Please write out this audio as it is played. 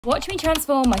Watch me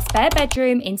transform my spare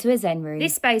bedroom into a zen room.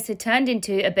 This space had turned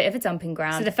into a bit of a dumping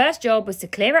ground, so the first job was to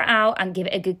clear it out and give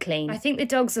it a good clean. I think the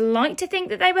dogs like to think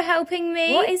that they were helping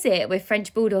me. What is it with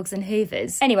French bulldogs and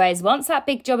hoovers? Anyways, once that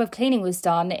big job of cleaning was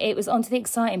done, it was on to the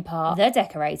exciting part, the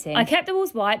decorating. I kept the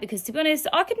walls white because, to be honest,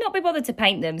 I could not be bothered to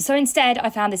paint them. So instead, I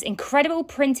found this incredible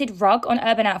printed rug on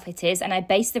Urban Outfitters and I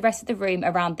based the rest of the room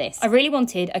around this. I really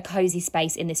wanted a cozy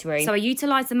space in this room, so I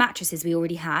utilised the mattresses we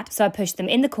already had. So I pushed them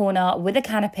in the corner with a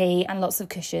canopy and lots of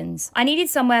cushions. I needed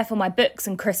somewhere for my books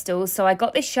and crystals, so I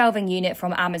got this shelving unit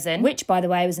from Amazon, which, by the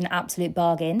way, was an absolute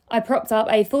bargain. I propped up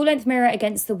a full-length mirror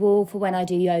against the wall for when I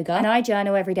do yoga, and I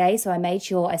journal every day, so I made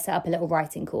sure I set up a little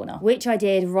writing corner, which I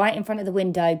did right in front of the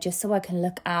window just so I can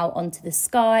look out onto the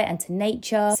sky and to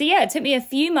nature. So yeah, it took me a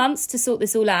few months to sort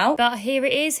this all out, but here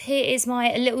it is. Here is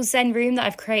my little zen room that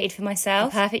I've created for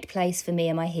myself. A perfect place for me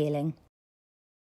and my healing.